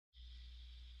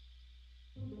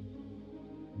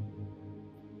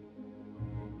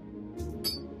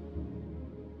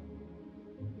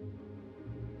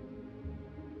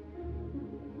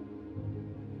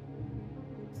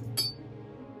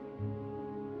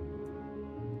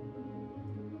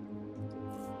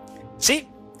See,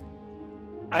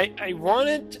 I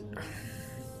wanted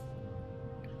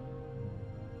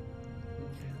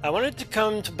to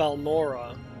come to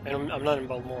Balmora, and I'm not in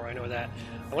Balmora. I know that.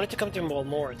 I wanted to come to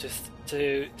Balmora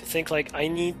to think like I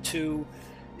need to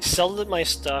sell my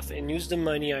stuff and use the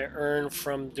money I earn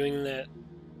from doing that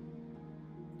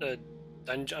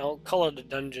dungeon. I'll call it a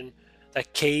dungeon,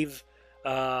 that cave.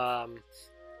 To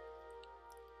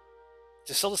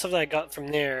sell the stuff that I got from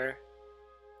there,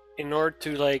 in order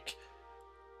to like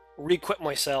re-equip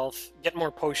myself, get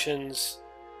more potions,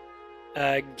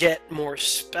 get more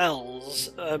spells.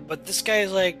 But this guy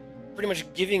is like pretty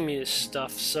much giving me this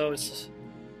stuff, so it's.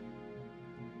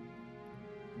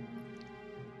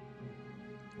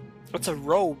 What's a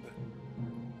robe?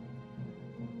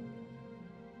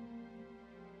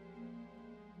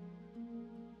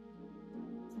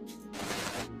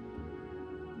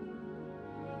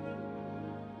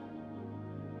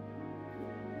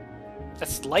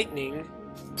 That's lightning.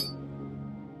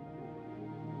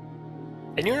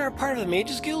 And you're not part of the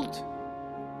Mages Guild?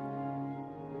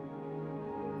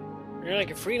 You're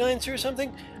like a freelancer or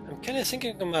something? I'm kind of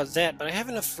thinking about that, but I have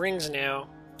enough rings now.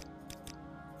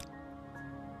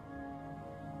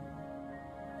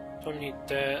 Don't need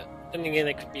that. Then again,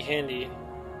 that could be handy.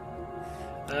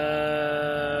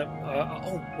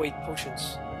 Oh, wait,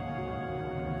 potions.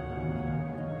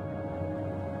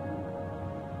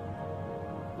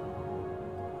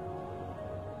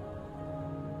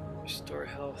 Restore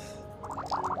health.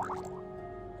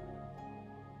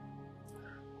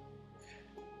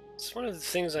 It's one of the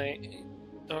things I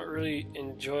don't really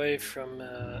enjoy from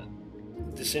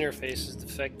this interface is the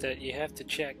fact that you have to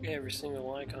check every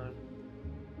single icon.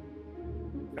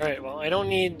 Alright, well, I don't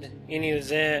need any of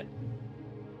that.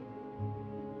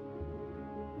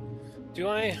 Do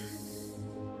I?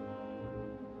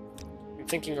 I'm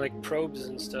thinking like probes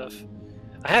and stuff.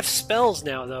 I have spells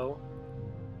now, though.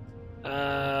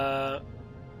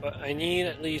 But I need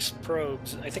at least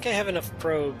probes. I think I have enough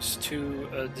probes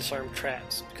to disarm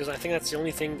traps, because I think that's the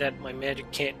only thing that my magic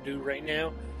can't do right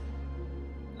now.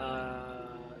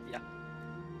 Yeah.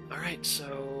 Alright,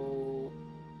 so...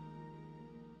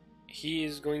 he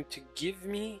is going to give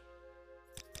me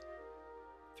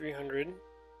 300.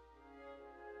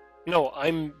 No,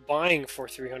 I'm buying for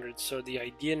 300, so the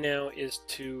idea now is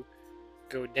to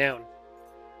go down.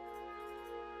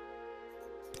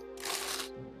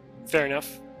 Fair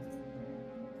enough.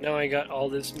 Now I got all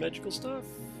this magical stuff.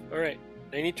 Alright,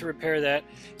 I need to repair that.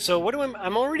 So what do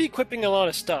I'm already equipping a lot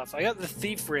of stuff. I got the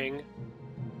Thief Ring,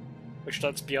 which,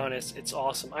 let's be honest, it's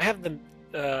awesome. I have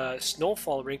the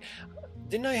Snowfall Ring.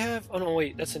 Didn't I have... oh no,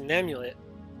 wait, that's an amulet.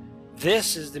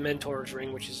 This is the Mentor's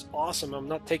Ring, which is awesome. I'm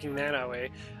not taking that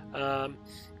away.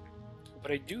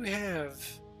 But I do have...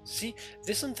 see,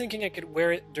 this I'm thinking I could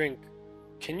wear it during...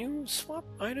 can you swap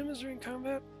items during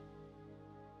combat?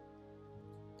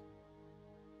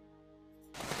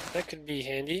 That could be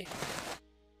handy.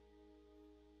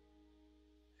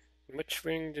 Which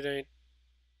ring did I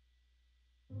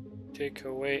take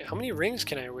away? How many rings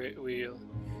can I wheel?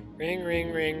 Ring,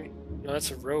 ring, ring. No,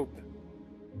 that's a robe.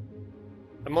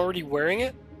 I'm already wearing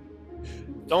it?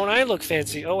 Don't I look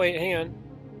fancy? Oh wait, hang on.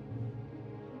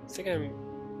 I think I'm...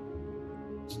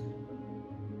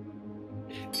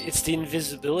 it's the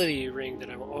invisibility ring that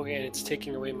I'm... okay, and it's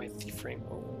taking away my thief ring.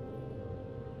 Oh.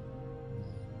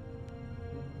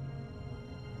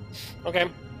 Okay.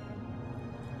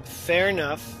 Fair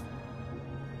enough.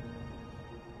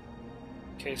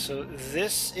 Okay, so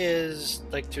this is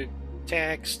like to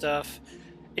attack stuff.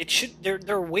 It should...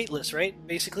 they're weightless, right?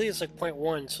 Basically, it's like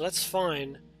 0.1, so that's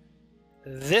fine.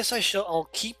 This I'll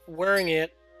keep wearing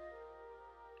it.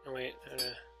 Oh wait,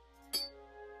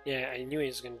 yeah, I knew he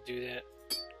was gonna do that.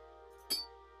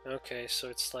 Okay, so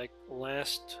it's like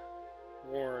last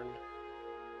worn.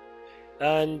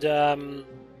 And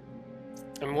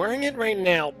I'm wearing it right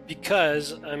now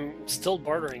because I'm still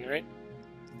bartering, right?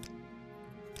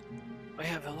 I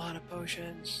have a lot of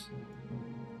potions.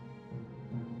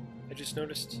 I just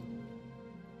noticed.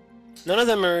 None of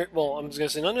them are, well, I'm just gonna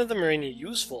say none of them are any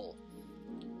useful.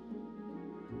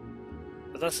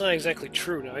 But that's not exactly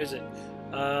true now, is it?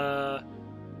 My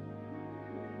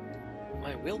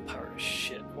willpower is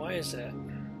shit. Why is that?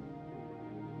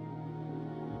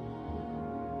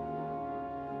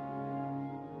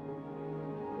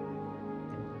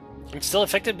 I'm still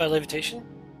affected by levitation?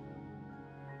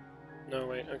 No,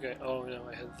 wait, okay. Oh, no,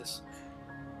 I had this.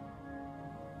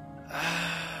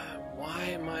 Why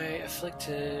am I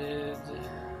afflicted?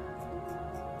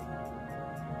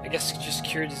 I guess just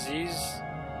cure disease?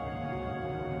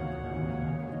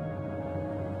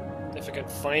 If I can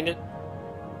find it.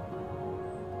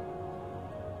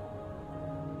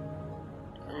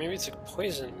 maybe it's like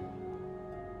poison.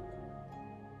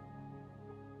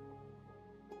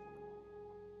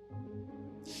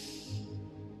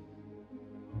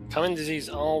 Common disease.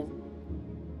 I'll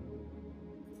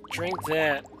drink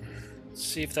that.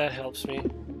 See if that helps me.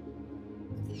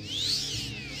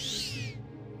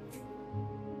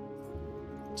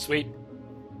 Sweet.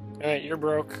 Alright, you're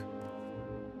broke.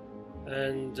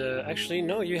 And, actually,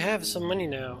 no, you have some money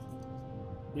now.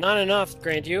 Not enough,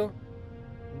 grant you.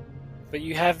 But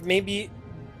you have maybe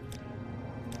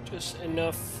just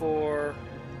enough for...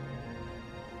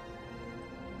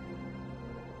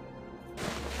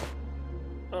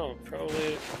 Oh,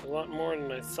 probably a lot more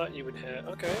than I thought you would have.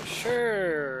 Okay,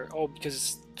 sure. Oh, because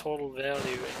it's total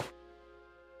value.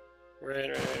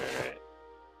 Right.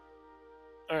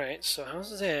 Alright, so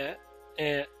how's that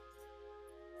at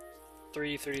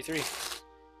 333?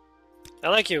 I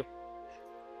like you.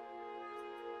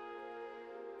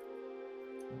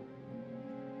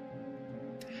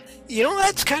 You know,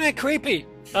 that's kind of creepy.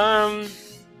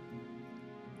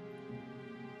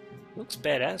 Looks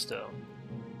badass though.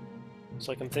 It's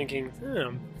like I'm thinking,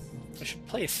 I should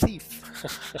play a thief.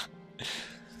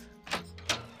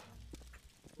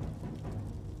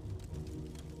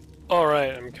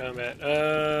 Alright, I'm in combat.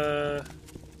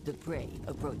 The prey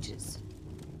approaches.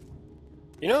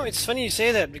 You know, it's funny you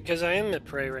say that because I am at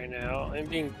prey right now. I'm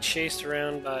being chased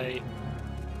around by...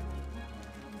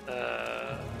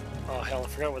 oh hell, I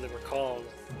forgot what they were called.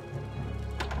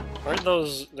 Aren't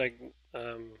those, like,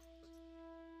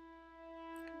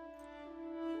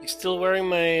 You still wearing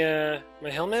my, my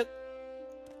helmet?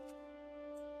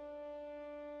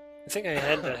 I think I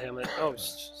had that helmet. Oh,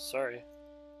 sorry.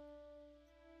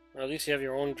 Well, at least you have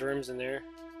your own germs in there.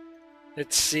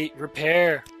 Let's see.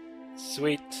 Repair.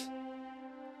 Sweet.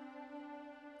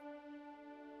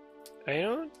 I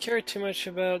don't care too much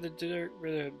about the dirt,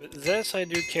 but this I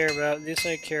do care about. This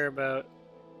I care about.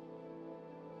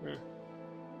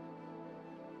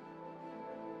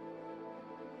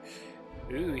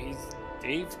 Ooh,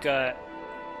 they've got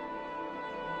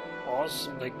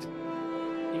awesome, like,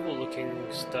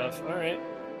 evil-looking stuff. Alright.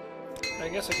 I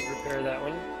guess I could repair that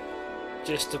one.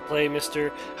 Just to play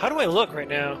Mr. How do I look right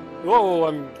now? Whoa,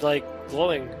 I'm, like,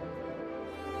 glowing.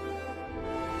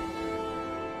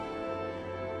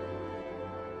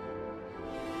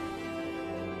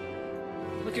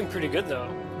 Looking pretty good, though.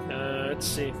 Let's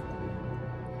see.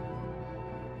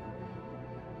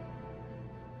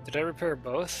 Did I repair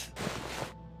both?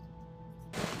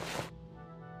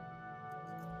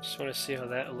 Just want to see how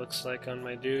that looks like on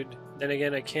my dude. Then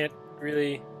again, I can't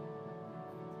really...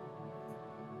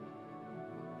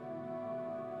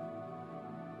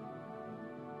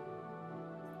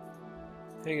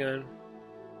 Hang on.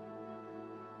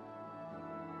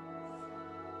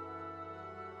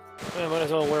 I might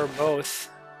as well wear both.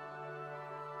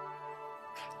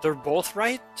 They're both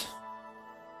right?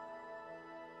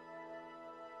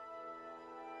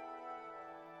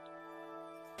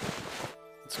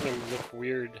 It's gonna look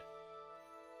weird.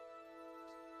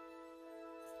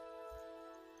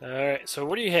 Alright, so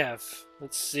what do you have?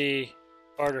 Let's see.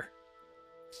 Barter.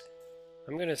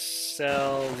 I'm gonna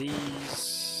sell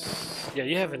these. Yeah,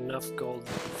 you have enough gold,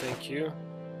 thank you.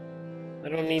 I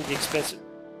don't need the expensive...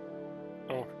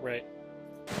 Oh, right.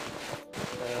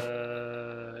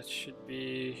 It should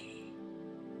be...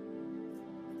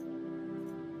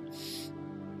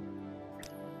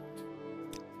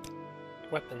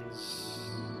 Weapons.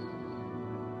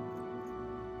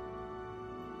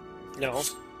 No.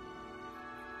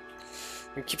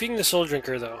 I'm keeping the soul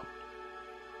drinker, though.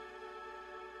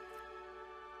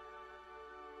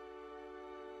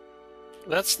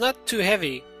 That's not too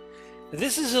heavy.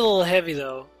 This is a little heavy,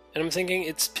 though. And I'm thinking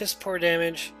it's piss poor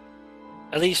damage.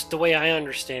 At least the way I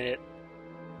understand it.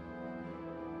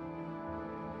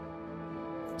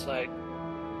 It's like...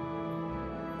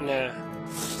 Nah.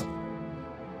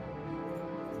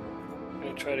 I'm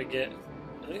gonna try to get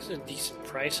at least a decent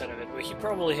price out of it, but he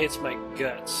probably hates my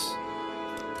guts.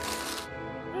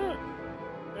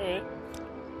 Alright.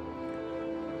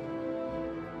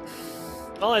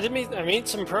 Well, I made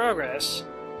some progress.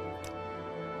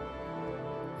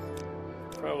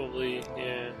 Probably,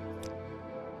 yeah.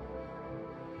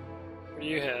 What do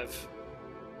you have?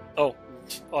 Oh,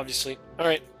 obviously.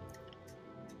 Alright.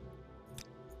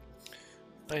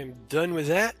 I am done with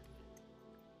that.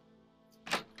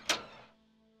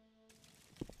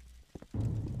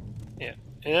 Yeah.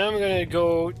 And I'm gonna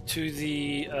go to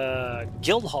the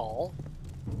guild hall.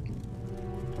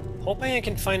 Hoping I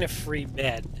can find a free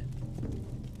bed.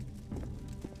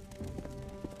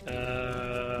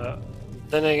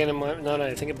 Then again, now that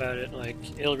I think about it, like,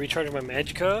 it'll recharge my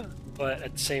magicka, but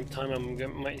at the same time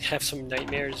might have some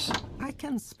nightmares. I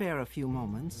can spare a few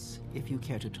moments if you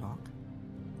care to talk.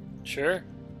 Sure.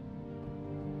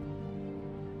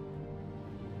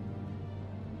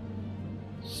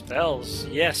 Spells,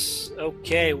 yes.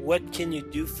 Okay, what can you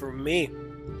do for me?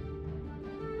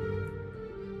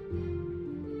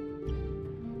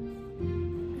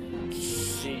 Let's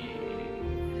see.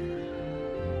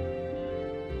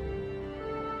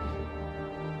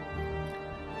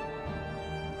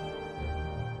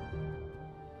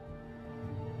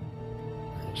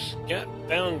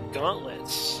 Bound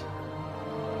gauntlets.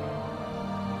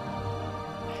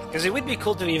 Because it would be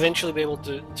cool to eventually be able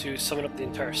to summon up the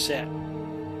entire set.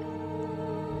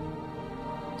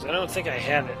 Because I don't think I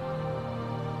have it.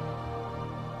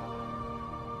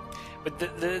 But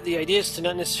the idea is to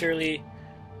not necessarily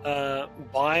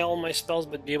buy all my spells,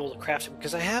 but be able to craft them.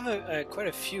 Because I have quite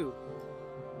a few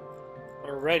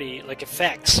already, like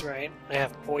effects, right? I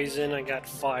have poison, I got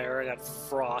fire, I got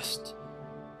frost.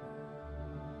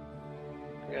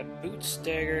 I got boots,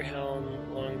 dagger,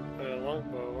 helm,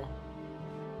 longbow.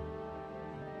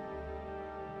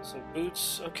 So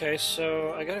boots, okay,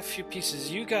 so I got a few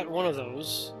pieces. You got one of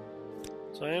those,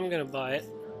 so I am gonna buy it.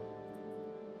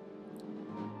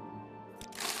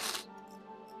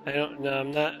 I don't know,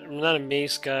 I'm not a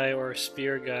mace guy or a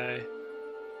spear guy.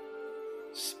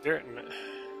 Spirit,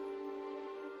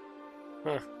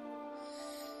 huh?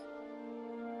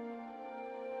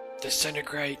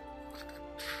 Disintegrate.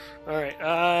 All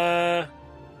right,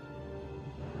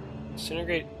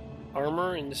 disintegrate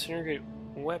armor and disintegrate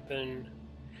weapon.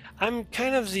 I'm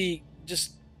kind of the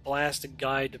just blast a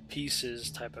guy to pieces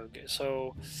type of guy,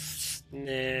 so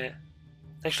nah.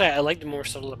 Actually, I like the more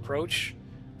subtle approach,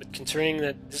 but considering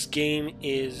that this game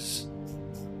is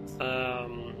a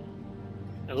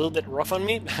little bit rough on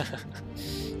me,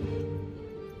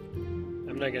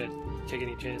 I'm not gonna take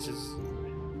any chances.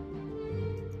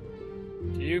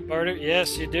 Do you, Barter?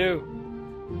 Yes, you do.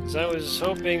 Because I was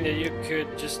hoping that you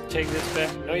could just take this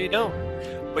back. No, you don't.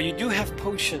 But you do have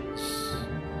potions.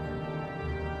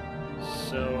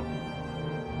 So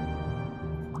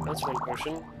that's one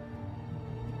potion.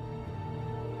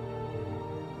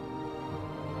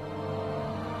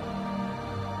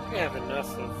 I think I have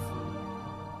enough of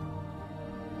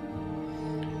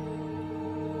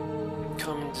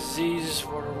common disease,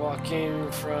 water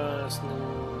walking, frost,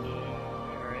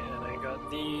 alright, and I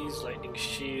got these, lightning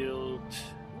shield.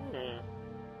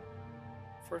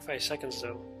 45 seconds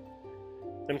though.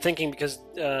 I'm thinking because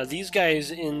these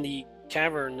guys in the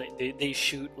cavern, they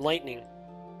shoot lightning.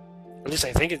 At least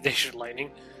I think they shoot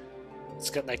lightning. It's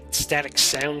got like static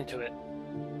sound to it.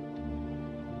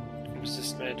 What's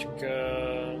this magic?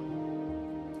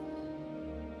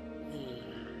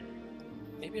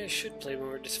 Maybe I should play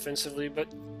more defensively, but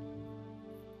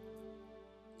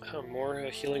more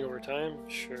healing over time?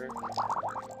 Sure.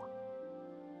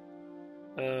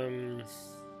 I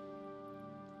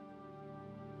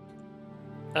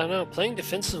don't know, playing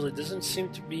defensively doesn't seem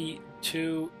to be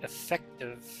too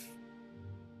effective.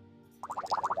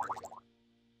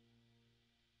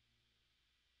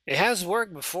 It has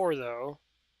worked before though,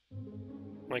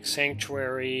 like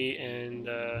Sanctuary and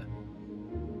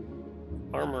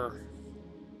Armor.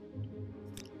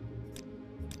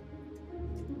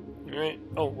 Alright,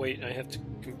 oh wait, I have to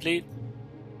complete.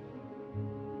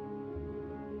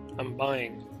 I'm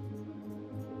buying.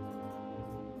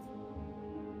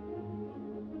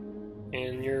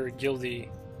 And you're guilty.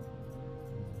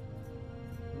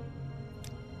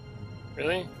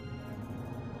 Really?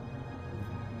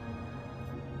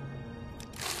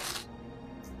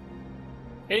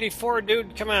 $84,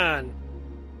 dude, come on!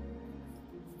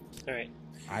 Alright.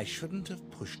 I shouldn't have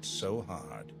pushed so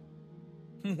hard.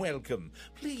 Welcome.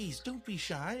 Please, don't be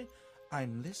shy.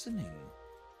 I'm listening.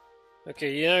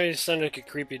 Okay, you know you sound like a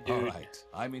creepy dude. Alright,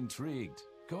 I'm intrigued.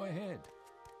 Go ahead.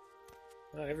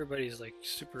 Oh, everybody's like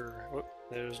super... Oh,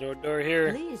 there's no door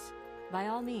here. Please, by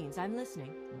all means, I'm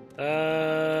listening.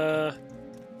 I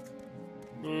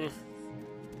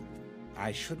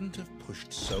shouldn't have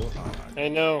pushed so hard. I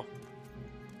know.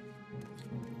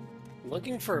 I'm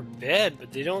looking for a bed,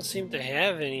 but they don't seem to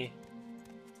have any.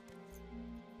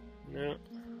 No.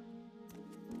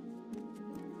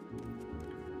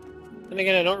 Then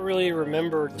again, I don't really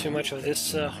remember too much of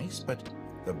this. Nice, but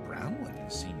the brown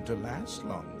ones seem to last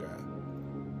longer.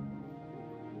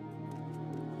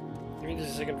 Maybe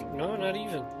this is like a... No, not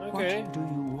even. Okay. What do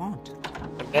you want?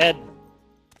 A bed.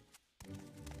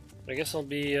 I guess I'll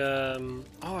be, Oh,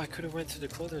 I could have went to the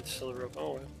clothing cellar rope.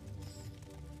 Oh, well.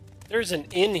 There's an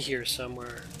inn here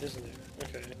somewhere, isn't there?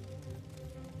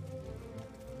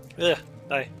 Okay. Ugh,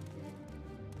 die.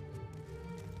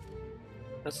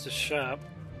 That's the shop.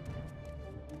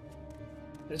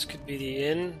 This could be the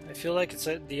inn. I feel like it's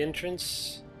at the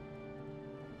entrance.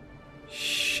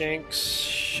 Shank's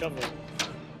shovel.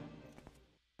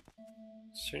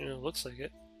 Certainly looks like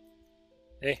it.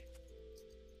 Hey.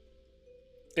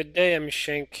 Good day, I'm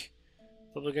Shank.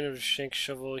 Publican of Shank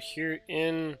Shovel here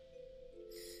in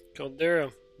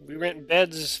Caldera. We rent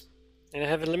beds and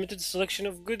have a limited selection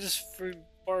of goods for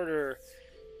barter.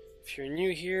 If you're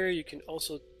new here, I can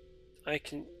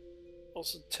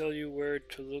also tell you where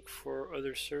to look for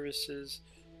other services.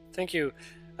 Thank you.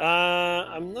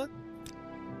 I'm not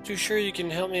too sure you can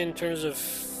help me in terms of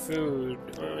food.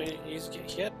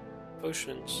 He had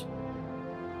potions.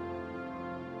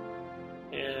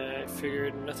 Yeah, I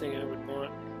figured nothing I would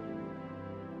want.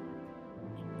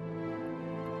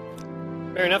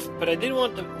 Fair enough, but I did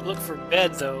want to look for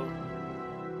bed though.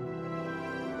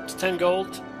 It's 10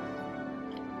 gold.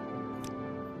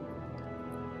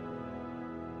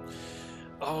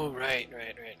 Oh, right.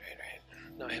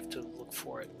 Now I have to look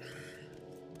for it.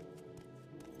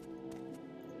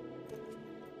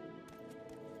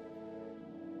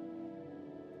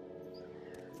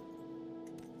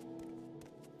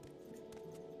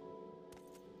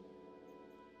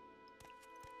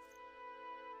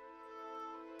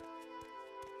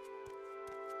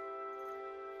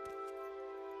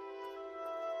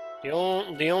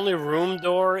 The only room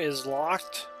door is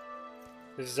locked?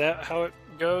 Is that how it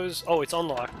goes? Oh, it's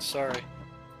unlocked, sorry.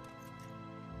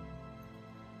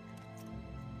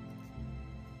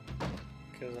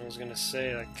 Because I was gonna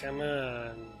say, like, come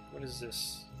on. What is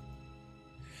this?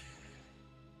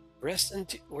 Rest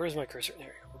until... Where's my cursor?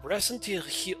 There. Rest until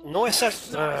heal... No, I said...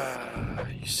 Are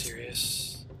you serious?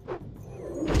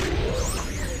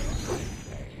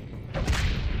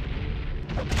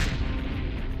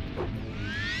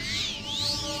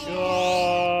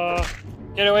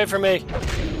 Get away from me!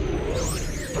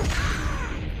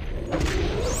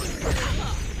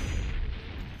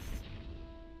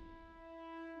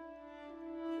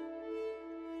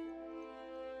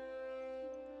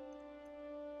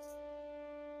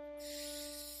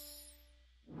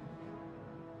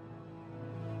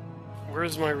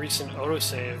 Where's my recent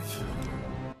autosave?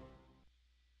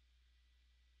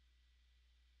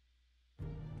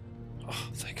 Oh,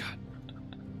 thank God.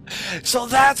 So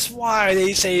that's why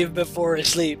they save before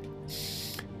sleep.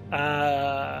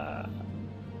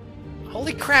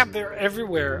 Holy crap, they're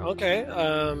everywhere. Okay,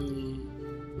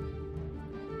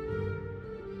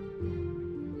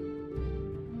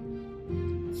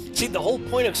 see, the whole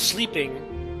point of sleeping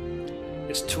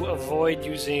is to avoid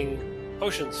using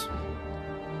potions.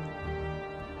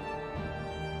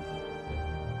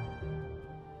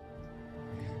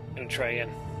 I'm gonna try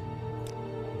again.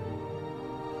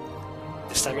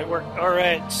 This time it worked.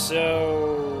 Alright,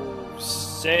 so...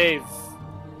 Save.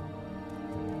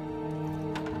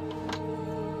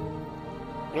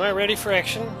 Am I ready for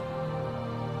action?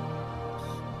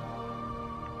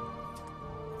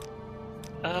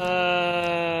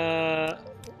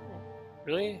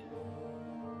 Really?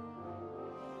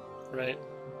 Right.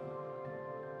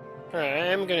 Alright, I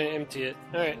am gonna empty it.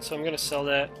 Alright, so I'm gonna sell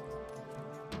that.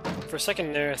 For a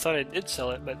second there, I thought I did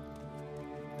sell it, but...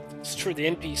 It's true, the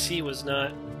NPC was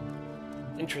not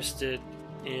interested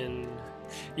in...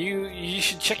 You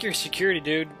should check your security,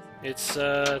 dude. It's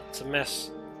a mess.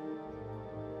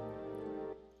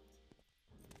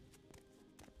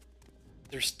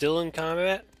 They're still in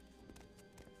combat?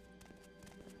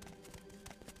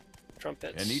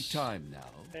 Trumpets. Any time now.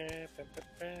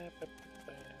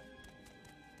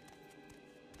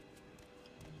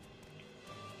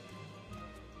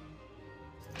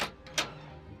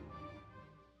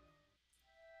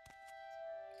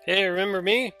 Hey, remember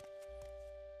me?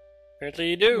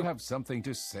 Apparently you do. You have something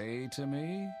to say to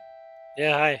me?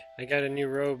 Yeah, hi. I got a new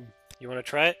robe. You want to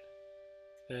try it?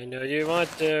 I know you want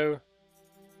to.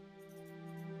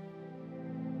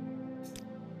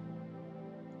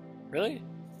 Really?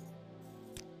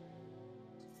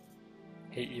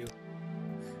 Hate you.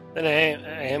 Then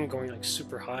I am going like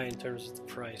super high in terms of the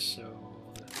price, so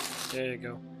there you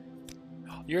go.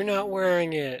 You're not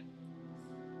wearing it.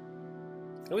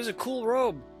 It was a cool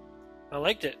robe. I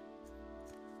liked it.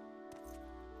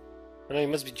 I know you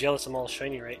must be jealous I'm all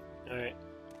shiny, right? Alright.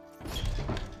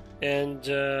 And,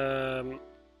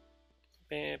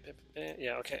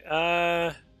 yeah, okay.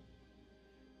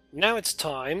 Now it's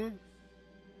time.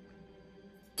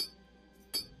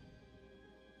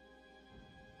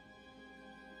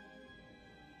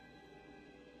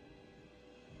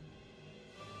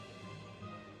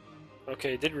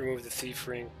 Okay, did remove the thief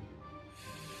ring.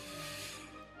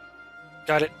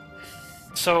 Got it.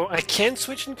 So I can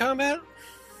switch in combat?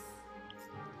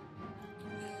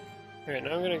 Alright,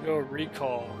 now I'm gonna go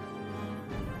recall.